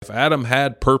Adam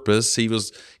had purpose. He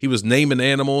was naming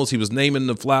animals. He was naming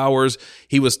the flowers.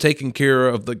 He was taking care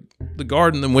of the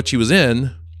garden in which he was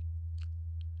in.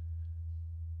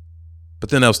 But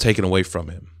then that was taken away from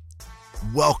him.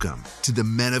 Welcome to the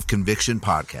Men of Conviction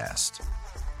podcast.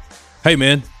 Hey,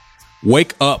 man,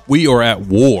 wake up. We are at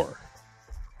war.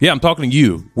 Yeah, I'm talking to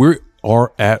you. We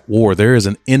are at war. There is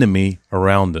an enemy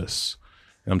around us.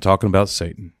 And I'm talking about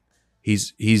Satan.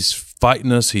 He's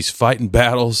fighting us. He's fighting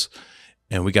battles,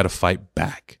 and we got to fight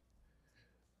back.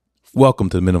 Welcome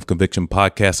to the Men of Conviction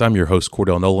podcast. I'm your host,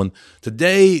 Cordell Nolan.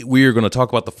 Today, we are going to talk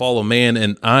about the fall of man,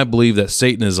 and I believe that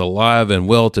Satan is alive and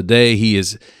well today. He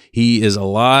is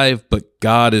alive, but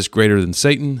God is greater than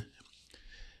Satan,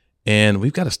 and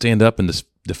we've got to stand up and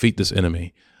defeat this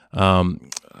enemy.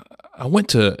 I went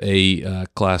to a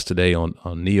class today on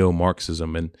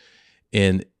neo-Marxism,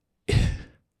 and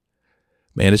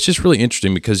man, it's just really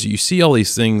interesting because you see all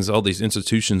these things, all these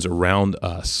institutions around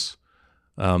us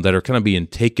that are kind of being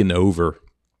taken over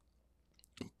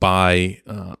by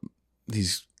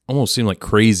these almost seem like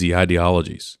crazy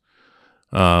ideologies.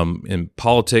 In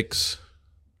politics,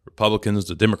 Republicans,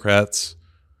 the Democrats,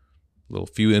 a little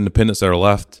few independents that are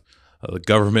left, the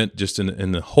government just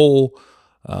in the whole,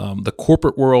 the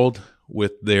corporate world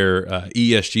with their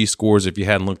ESG scores, if you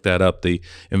hadn't looked that up, the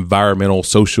environmental,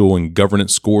 social, and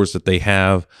governance scores that they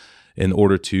have in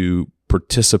order to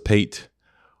participate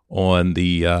on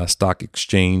the stock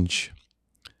exchange.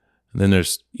 And then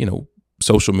there's,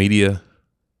 social media,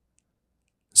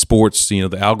 sports,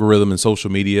 the algorithm in social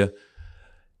media.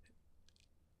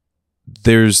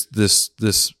 There's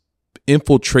this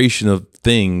infiltration of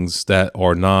things that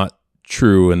are not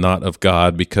true and not of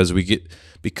God because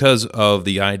of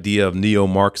the idea of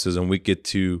neo-Marxism, we get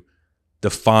to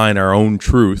define our own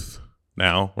truth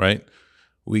now, right?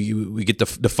 We get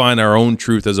to define our own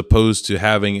truth as opposed to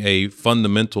having a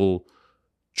fundamental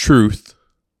truth,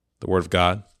 the Word of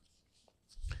God.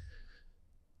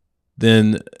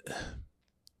 Then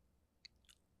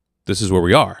this is where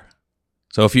we are.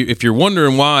 So if you're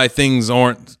wondering why things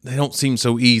they don't seem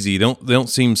so easy, they don't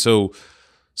seem so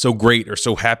great or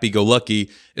so happy-go-lucky,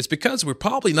 it's because we're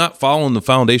probably not following the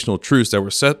foundational truths that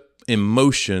were set in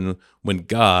motion when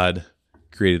God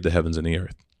created the heavens and the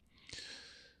earth.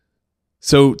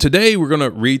 So today we're going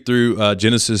to read through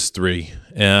Genesis 3,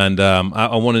 and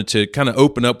I wanted to kind of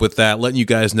open up with that, letting you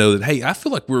guys know that, hey, I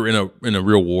feel like we're in a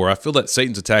real war. I feel that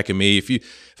Satan's attacking me.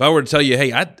 If I were to tell you,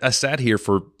 hey, I sat here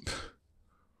for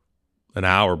an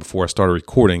hour before I started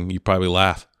recording, you'd probably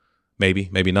laugh.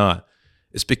 Maybe not.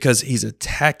 It's because he's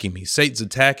attacking me. Satan's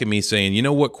attacking me saying, you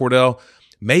know what, Cordell?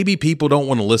 Maybe people don't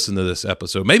want to listen to this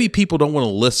episode. Maybe people don't want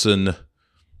to listen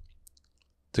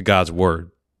to God's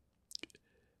word.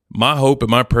 My hope and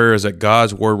my prayer is that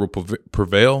God's word will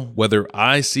prevail, whether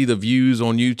I see the views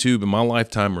on YouTube in my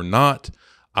lifetime or not.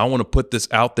 I want to put this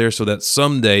out there so that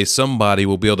someday somebody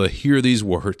will be able to hear these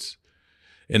words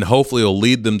and hopefully it'll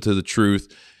lead them to the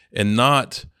truth and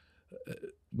not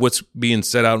what's being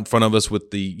set out in front of us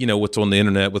with the, what's on the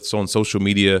internet, what's on social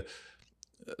media,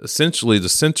 essentially the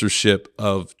censorship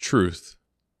of truth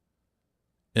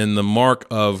and the mark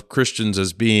of Christians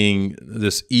as being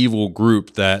this evil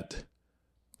group that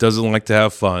doesn't like to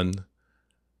have fun,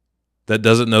 that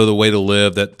doesn't know the way to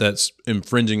live, that's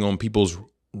infringing on people's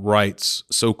rights,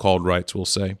 so-called rights, we'll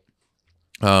say.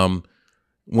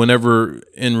 Whenever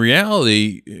in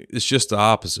reality, it's just the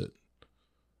opposite.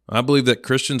 I believe that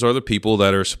Christians are the people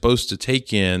that are supposed to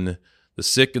take in the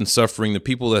sick and suffering, the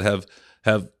people that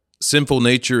have sinful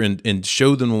nature and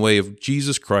show them the way of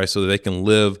Jesus Christ so that they can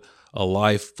live a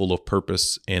life full of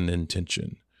purpose and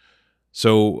intention.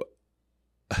 So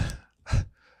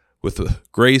with the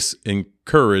grace and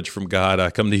courage from God, I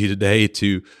come to you today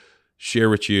to share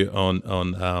with you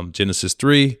on Genesis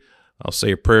 3. I'll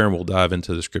say a prayer and we'll dive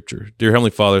into the scripture. Dear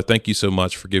Heavenly Father, thank you so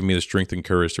much for giving me the strength and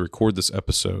courage to record this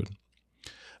episode.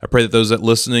 I pray that those that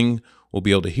listening will be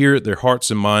able to hear it, their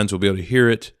hearts and minds will be able to hear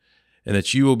it, and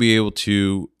that you will be able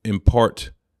to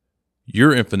impart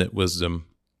your infinite wisdom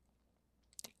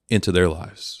into their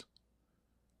lives.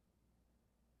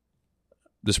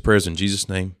 This prayer is in Jesus'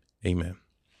 name, amen.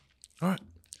 All right,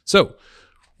 so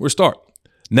we'll start.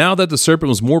 Now that the serpent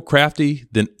was more crafty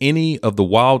than any of the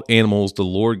wild animals the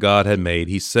Lord God had made,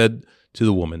 he said to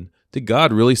the woman, "Did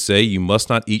God really say you must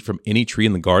not eat from any tree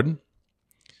in the garden?"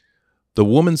 The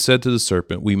woman said to the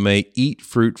serpent, "We may eat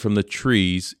fruit from the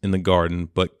trees in the garden,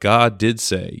 but God did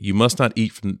say, you must not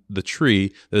eat from the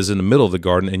tree that is in the middle of the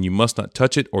garden, and you must not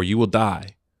touch it, or you will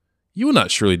die." "You will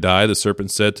not surely die," the serpent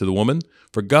said to the woman,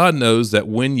 "for God knows that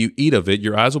when you eat of it,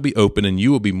 your eyes will be open, and you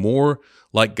will be more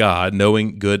like God,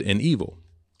 knowing good and evil."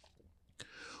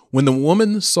 When the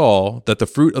woman saw that the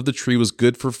fruit of the tree was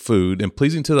good for food and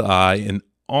pleasing to the eye and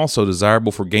also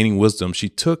desirable for gaining wisdom, she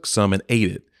took some and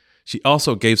ate it. She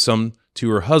also gave some to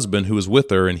her husband who was with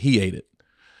her, and he ate it.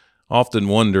 I often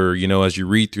wonder, as you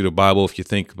read through the Bible, if you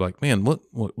think like, man, what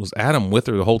was Adam with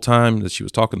her the whole time that she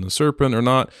was talking to the serpent or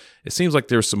not? It seems like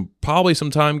there's probably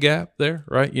some time gap there,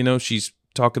 right? She's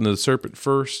talking to the serpent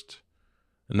first,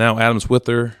 and now Adam's with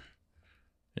her,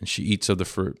 and she eats of the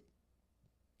fruit.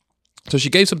 So she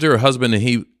gave some to her husband, and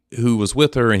he who was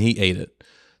with her, and he ate it.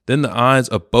 Then the eyes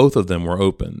of both of them were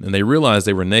open, and they realized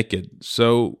they were naked.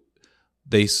 So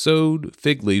they sewed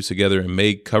fig leaves together and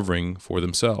made covering for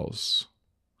themselves.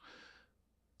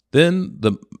 Then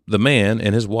the man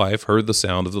and his wife heard the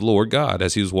sound of the Lord God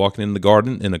as he was walking in the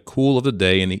garden in the cool of the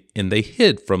day, and they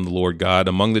hid from the Lord God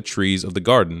among the trees of the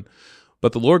garden.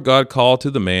 But the Lord God called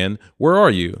to the man, "Where are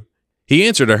you?" He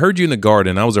answered, "I heard you in the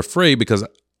garden. I was afraid because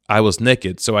I was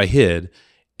naked, so I hid."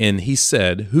 And he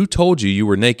said, "Who told you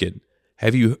were naked?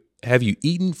 Have you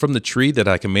eaten from the tree that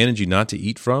I commanded you not to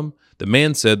eat from?" The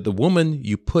man said, "The woman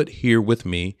you put here with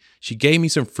me, she gave me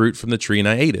some fruit from the tree, and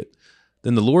I ate it."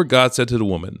 Then the Lord God said to the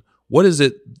woman, "What is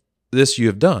it this you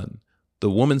have done?" The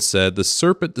woman said, "The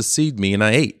serpent deceived me, and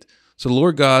I ate." So the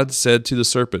Lord God said to the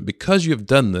serpent, "Because you have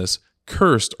done this,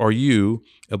 cursed are you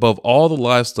above all the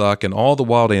livestock and all the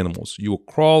wild animals. You will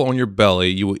crawl on your belly,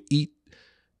 you will eat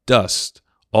dust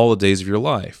all the days of your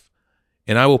life.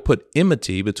 And I will put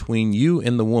enmity between you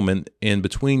and the woman, and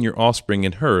between your offspring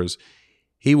and hers.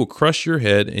 He will crush your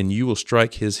head, and you will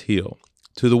strike his heel."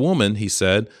 To the woman he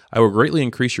said, "I will greatly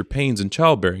increase your pains in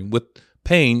childbearing. With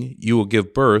pain you will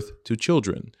give birth to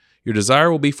children. Your desire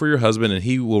will be for your husband, and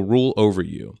he will rule over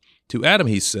you." To Adam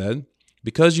he said,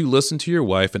 "Because you listened to your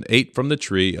wife and ate from the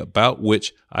tree about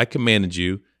which I commanded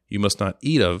you, you must not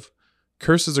eat of,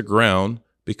 curses the ground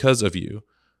because of you.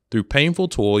 Through painful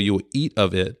toil you will eat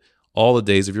of it all the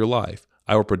days of your life.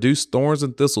 I will produce thorns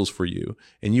and thistles for you,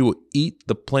 and you will eat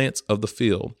the plants of the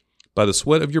field. By the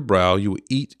sweat of your brow you will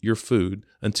eat your food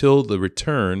until you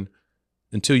return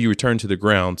to the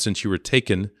ground, since you were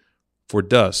taken, for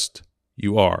dust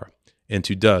you are, and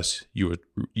to dust you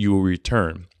will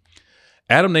return."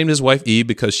 Adam named his wife Eve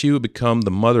because she would become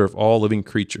the mother of all living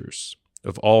creatures,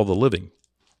 of all the living.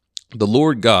 The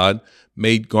Lord God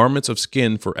made garments of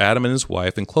skin for Adam and his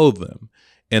wife and clothed them.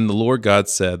 And the Lord God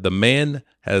said, "The man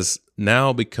has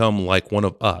now become like one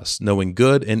of us, knowing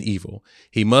good and evil.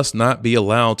 He must not be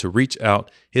allowed to reach out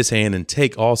his hand and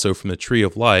take also from the tree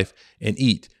of life and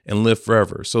eat and live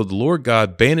forever." So the Lord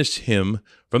God banished him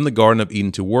from the Garden of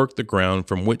Eden to work the ground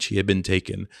from which he had been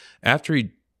taken. After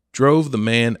he drove the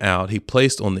man out, he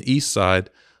placed on the east side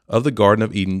of the Garden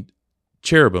of Eden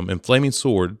cherubim and flaming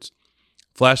swords,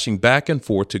 flashing back and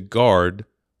forth to guard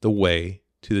the way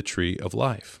to the tree of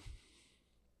life.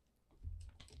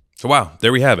 So wow,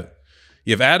 there we have it.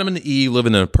 You have Adam and Eve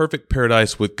living in a perfect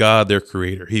paradise with God, their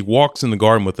creator. He walks in the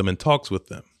garden with them and talks with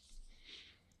them.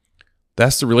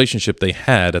 That's the relationship they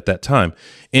had at that time.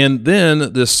 And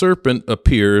then the serpent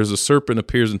appears. The serpent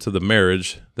appears into the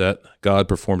marriage that God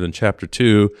performed in chapter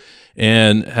 2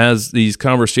 and has these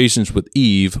conversations with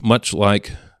Eve, much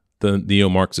like the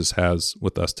neo-Marxist has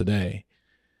with us today.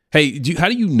 Hey, how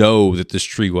do you know that this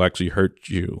tree will actually hurt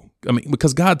you? I mean,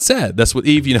 because God said. That's what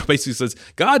Eve, basically says.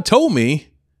 God told me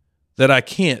that I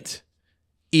can't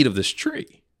eat of this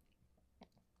tree.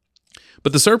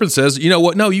 But the serpent says, you know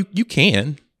what? No, you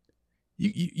can.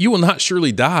 You will not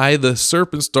surely die. The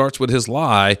serpent starts with his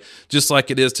lie, just like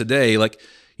it is today.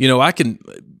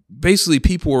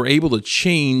 People are able to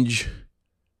change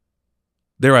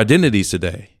their identities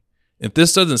today. If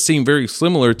this doesn't seem very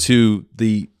similar to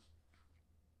the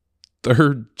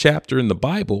third chapter in the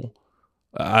Bible,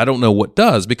 I don't know what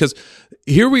does, because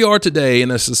here we are today in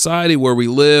a society where we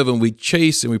live and we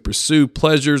chase and we pursue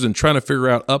pleasures and trying to figure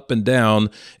out up and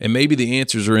down, and maybe the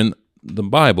answers are in the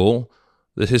Bible,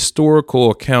 the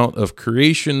historical account of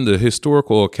creation, the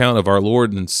historical account of our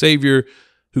Lord and Savior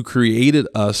who created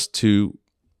us to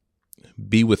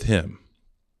be with him.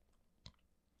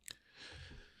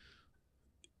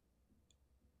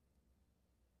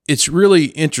 It's really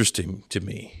interesting to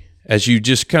me as you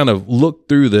just kind of look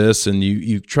through this and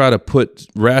you try to put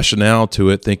rationale to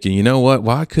it, thinking, you know what,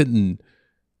 why couldn't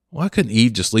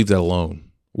Eve just leave that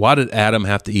alone? Why did Adam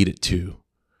have to eat it too?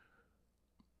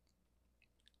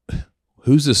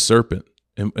 Who's this serpent?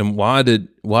 And why did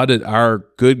our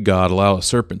good God allow a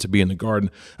serpent to be in the garden?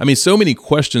 I mean, so many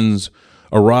questions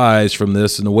arise from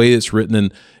this and the way it's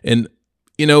written, and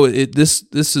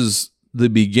this is the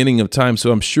beginning of time,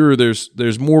 so I'm sure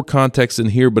there's more context in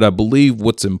here, but I believe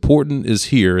what's important is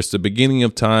here. It's the beginning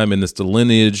of time, and it's the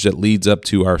lineage that leads up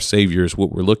to our Savior is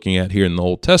what we're looking at here in the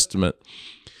Old Testament.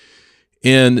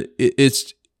 And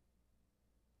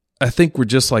I think we're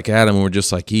just like Adam and we're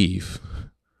just like Eve.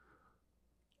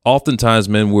 Oftentimes,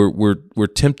 men, we're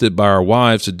tempted by our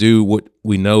wives to do what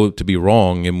we know to be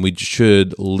wrong, and we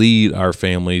should lead our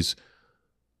families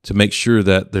to make sure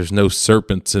that there's no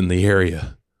serpents in the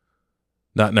area,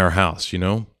 not in our house,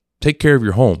 Take care of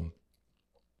your home.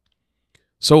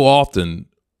 So often,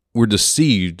 we're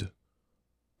deceived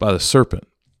by the serpent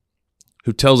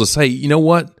who tells us, hey, you know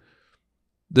what?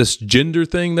 This gender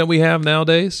thing that we have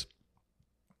nowadays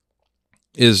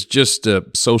is just a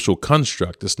social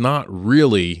construct. It's not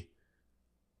really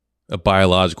a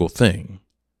biological thing.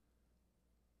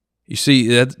 You see,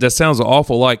 that sounds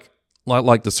awful like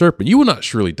the serpent. You will not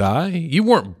surely die. You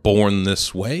weren't born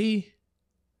this way.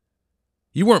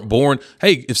 You weren't born.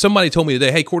 Hey, if somebody told me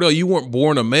today, hey, Cordell, you weren't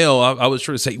born a male, I was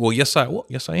sure to say, well, yes, I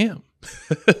am.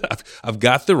 I've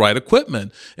got the right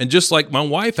equipment. And just like my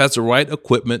wife has the right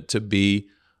equipment to be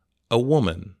a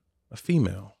woman, a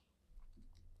female.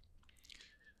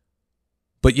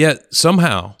 But yet,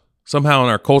 somehow in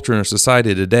our culture and our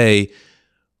society today,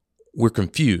 we're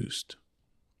confused.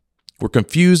 We're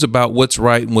confused about what's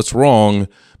right and what's wrong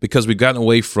because we've gotten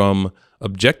away from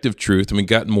objective truth and we've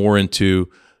gotten more into,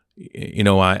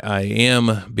 I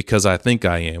am because I think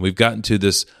I am. We've gotten to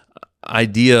this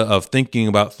idea of thinking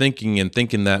about thinking and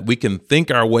thinking that we can think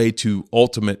our way to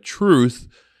ultimate truth,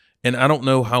 and I don't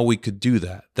know how we could do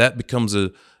that. That becomes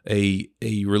a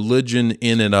religion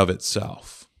in and of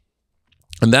itself.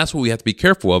 And that's what we have to be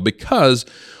careful of, because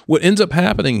what ends up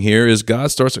happening here is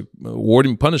God starts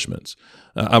awarding punishments.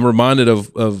 I'm reminded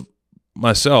of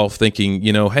myself thinking,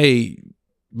 hey,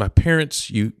 my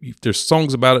parents, there's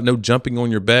songs about it, no jumping on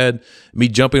your bed. Me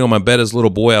jumping on my bed as a little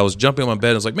boy, I was jumping on my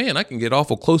bed. I was like, man, I can get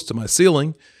awful close to my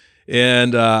ceiling.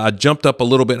 And I jumped up a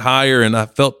little bit higher, and I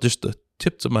felt just the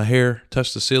tips of my hair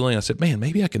touch the ceiling. I said, man,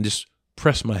 maybe I can just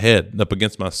press my head up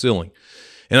against my ceiling.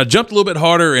 And I jumped a little bit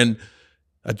harder, and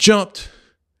I jumped.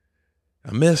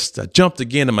 I missed. I jumped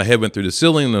again, and my head went through the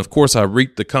ceiling. And, of course, I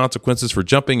reaped the consequences for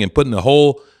jumping and putting a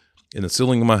hole in the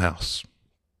ceiling of my house.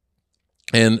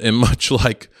 And much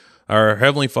like our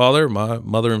Heavenly Father, my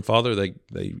mother and father,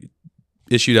 they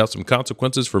issued out some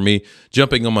consequences for me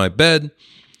jumping on my bed.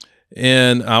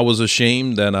 And I was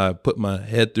ashamed that I put my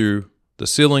head through the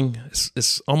ceiling.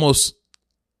 It's almost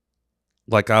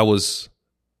like I was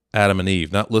Adam and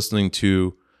Eve, not listening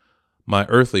to my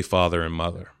earthly father and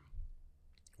mother.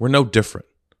 We're no different.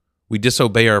 We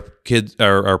disobey our kids,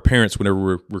 our parents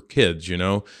whenever we're kids,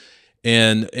 and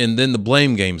then the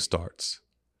blame game starts.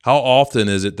 How often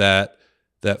is it that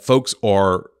folks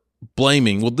are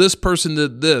blaming? Well, this person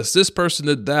did this person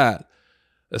did that.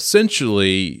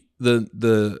 Essentially,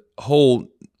 the whole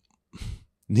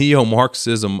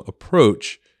neo-Marxism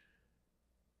approach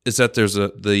is that there's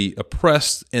the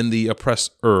oppressed and the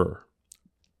oppressor,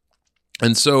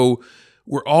 and so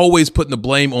we're always putting the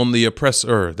blame on the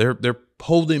oppressor. They're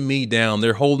holding me down.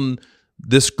 They're holding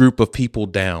this group of people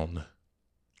down.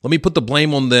 Let me put the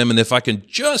blame on them, and if I can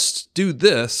just do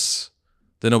this,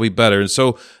 then it'll be better. And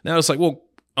so now it's like, well,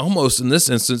 almost in this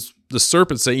instance, the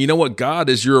serpent saying, you know what, God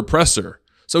is your oppressor.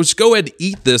 So just go ahead and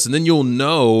eat this, and then you'll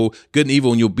know good and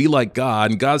evil, and you'll be like God,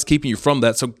 and God's keeping you from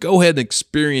that. So go ahead and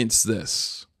experience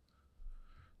this.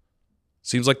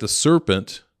 Seems like the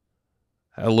serpent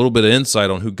had a little bit of insight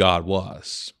on who God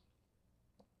was.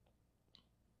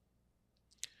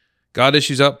 God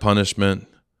issues out punishment.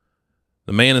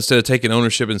 The man, instead of taking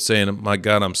ownership and saying, my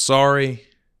God, I'm sorry,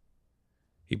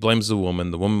 he blames the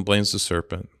woman. The woman blames the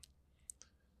serpent.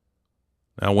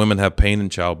 Now women have pain in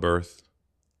childbirth.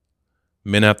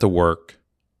 Men have to work.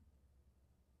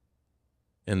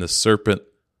 And the serpent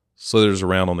slithers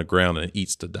around on the ground and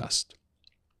eats the dust.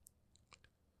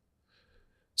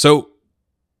 So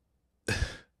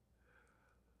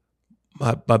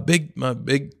my big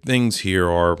things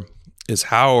here is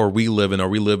how are we living? Are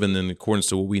we living in accordance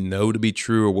to what we know to be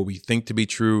true, or what we think to be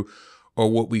true, or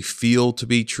what we feel to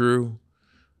be true?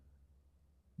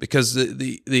 Because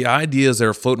the ideas that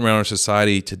are floating around our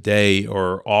society today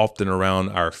are often around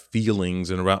our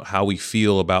feelings and about how we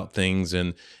feel about things.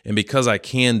 And because I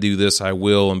can do this, I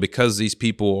will. And because these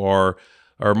people are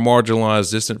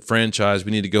marginalized, disenfranchised,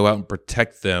 we need to go out and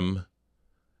protect them.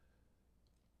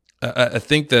 I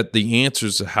think that the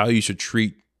answers to how you should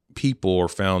treat people are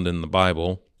found in the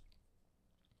Bible.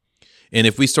 And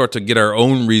if we start to get our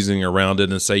own reasoning around it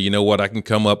and say, you know what, I can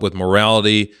come up with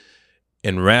morality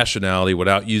and rationality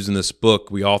without using this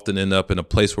book, we often end up in a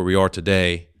place where we are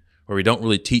today, where we don't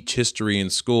really teach history in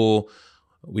school.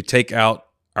 We take out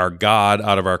our God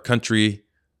out of our country.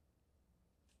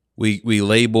 We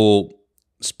label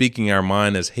speaking our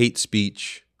mind as hate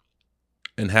speech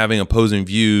and having opposing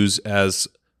views as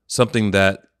something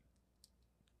that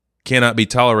cannot be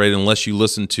tolerated unless you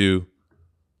listen to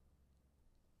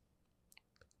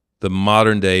the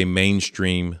modern day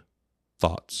mainstream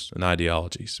thoughts and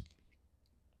ideologies.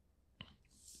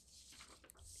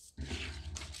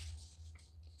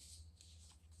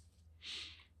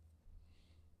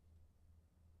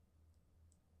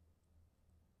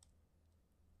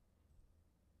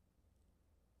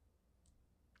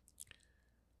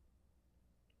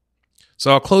 So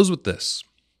I'll close with this.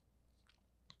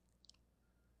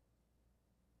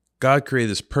 God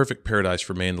created this perfect paradise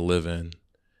for man to live in,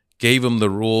 gave him the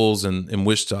rules in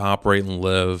which to operate and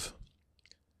live.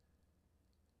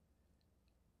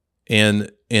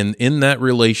 And in that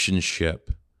relationship,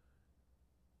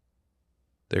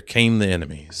 there came the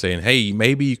enemy saying, hey,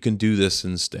 maybe you can do this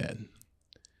instead.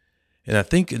 And I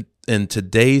think in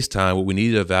today's time, what we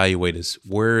need to evaluate is,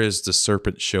 where is the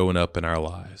serpent showing up in our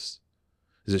lives?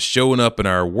 Is it showing up in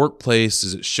our workplace?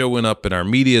 Is it showing up in our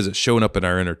media? Is it showing up in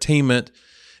our entertainment?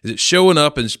 Is it showing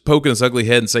up and poking its ugly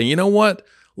head and saying, you know what?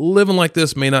 Living like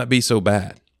this may not be so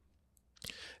bad.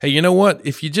 Hey, you know what?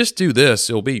 If you just do this,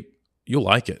 you'll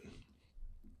like it.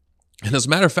 And as a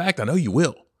matter of fact, I know you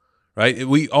will, right?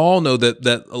 We all know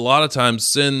that a lot of times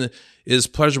sin is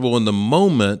pleasurable in the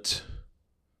moment,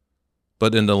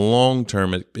 but in the long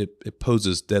term, it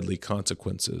poses deadly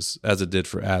consequences, as it did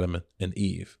for Adam and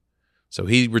Eve. So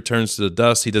he returns to the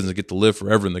dust. He doesn't get to live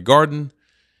forever in the garden.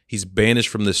 He's banished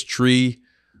from this tree.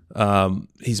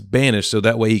 He's banished so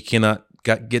that way he cannot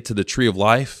get to the tree of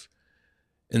life.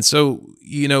 And so,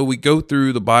 we go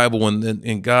through the Bible, and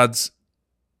in God's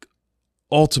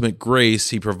ultimate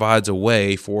grace, he provides a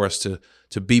way for us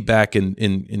to be back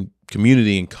in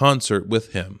community and concert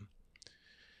with him.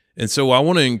 And so I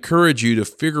want to encourage you to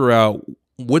figure out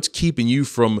what's keeping you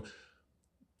from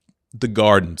the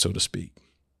garden, so to speak.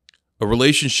 A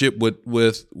relationship with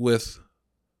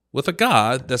a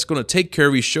God that's going to take care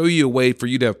of you, show you a way for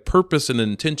you to have purpose and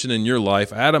intention in your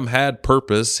life. Adam had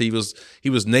purpose. He was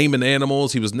naming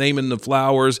animals. He was naming the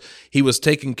flowers. He was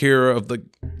taking care of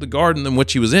the garden in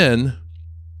which he was in.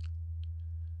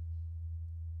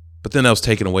 But then that was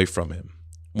taken away from him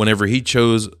whenever he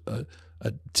chose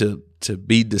to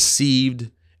be deceived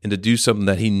and to do something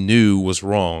that he knew was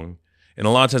wrong. And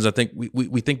a lot of times I think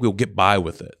we think we'll get by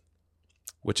with it,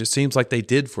 which it seems like they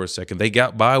did for a second. They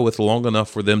got by with long enough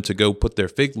for them to go put their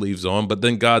fig leaves on, but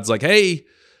then God's like, hey,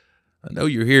 I know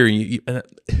you're here. And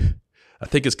I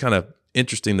think it's kind of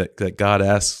interesting that God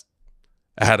asked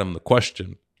Adam the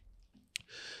question.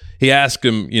 He asked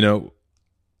him,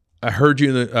 I heard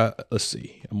you in let's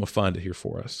see, I'm going to find it here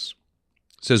for us.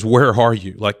 It says, where are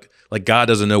you? Like God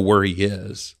doesn't know where he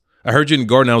is. I heard you in the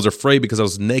garden. I was afraid because I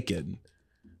was naked,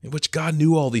 in which God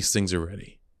knew all these things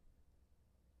already.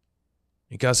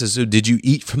 And God says, so did you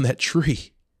eat from that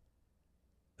tree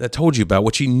that I told you about,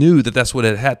 which he knew that's what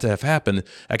had to have happened?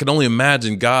 I can only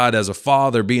imagine God as a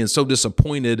father being so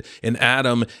disappointed in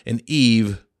Adam and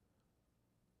Eve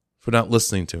for not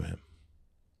listening to him.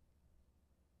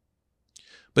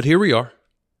 But here we are.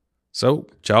 So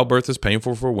childbirth is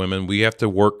painful for women. We have to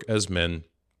work as men.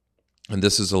 And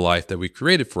this is the life that we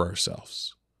created for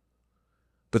ourselves.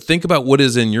 But think about what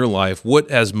is in your life, what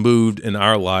has moved in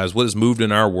our lives, what has moved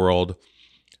in our world.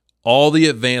 All the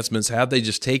advancements, have they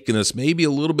just taken us maybe a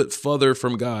little bit further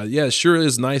from God? Yeah, it sure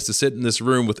is nice to sit in this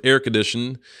room with air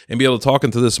conditioning and be able to talk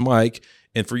into this mic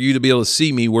and for you to be able to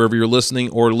see me wherever you're listening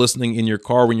or listening in your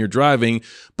car when you're driving.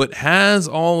 But has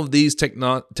all of these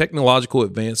technological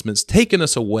advancements taken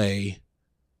us away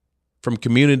from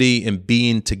community and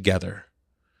being together?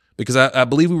 Because I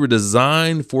believe we were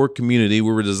designed for community.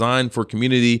 We were designed for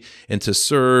community and to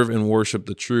serve and worship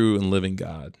the true and living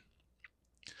God.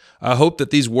 I hope that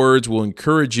these words will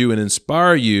encourage you and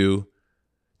inspire you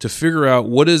to figure out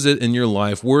what is it in your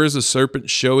life, where is the serpent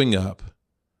showing up,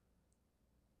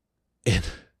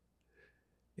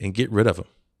 and get rid of him,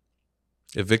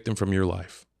 evict him from your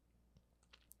life.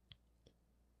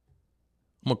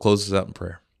 I'm going to close this out in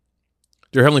prayer.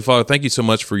 Dear Heavenly Father, thank you so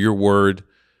much for your word,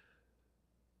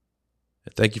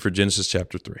 and thank you for Genesis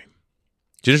chapter 3.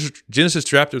 Genesis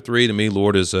chapter 3 to me,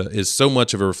 Lord, is so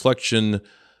much of a reflection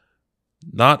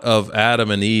not of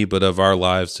Adam and Eve, but of our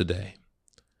lives today,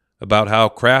 about how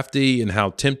crafty and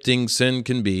how tempting sin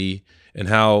can be, and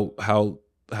how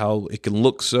it can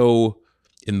look so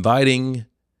inviting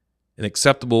and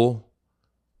acceptable,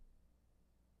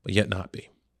 but yet not be.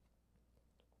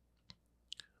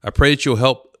 I pray that you'll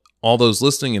help all those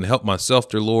listening and help myself,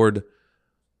 dear Lord,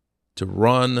 to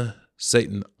run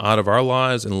Satan out of our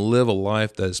lives and live a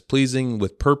life that is pleasing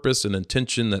with purpose and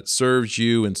intention that serves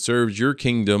you and serves your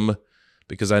kingdom,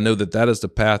 because I know that that is the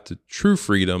path to true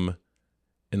freedom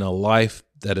in a life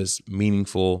that is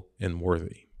meaningful and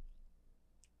worthy.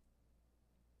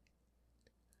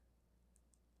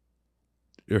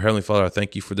 Dear Heavenly Father, I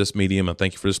thank you for this medium. I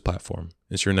thank you for this platform.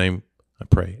 In your name, I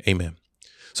pray. Amen.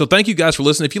 So thank you guys for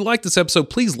listening. If you like this episode,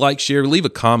 please like, share, leave a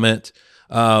comment.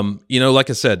 Like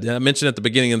I said, I mentioned at the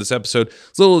beginning of this episode,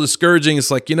 it's a little discouraging.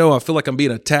 It's like, I feel like I'm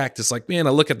being attacked. It's like, man, I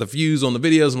look at the views on the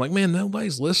videos. I'm like, man,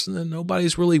 nobody's listening.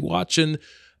 Nobody's really watching.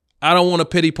 I don't want a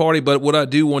pity party, but what I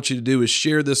do want you to do is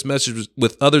share this message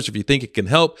with others if you think it can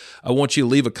help. I want you to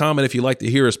leave a comment if you'd like to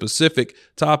hear a specific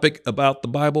topic about the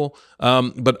Bible.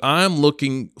 But I'm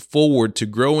looking forward to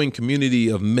growing community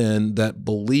of men that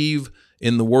believe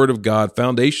in the Word of God,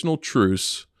 foundational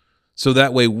truths, so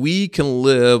that way we can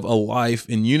live a life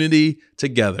in unity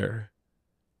together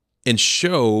and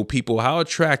show people how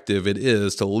attractive it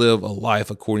is to live a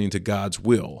life according to God's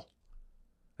will,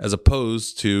 as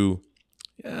opposed to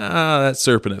that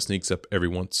serpent that sneaks up every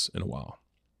once in a while.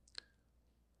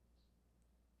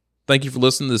 Thank you for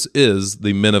listening. This is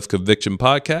the Men of Conviction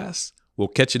podcast. We'll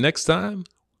catch you next time.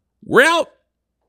 We're out.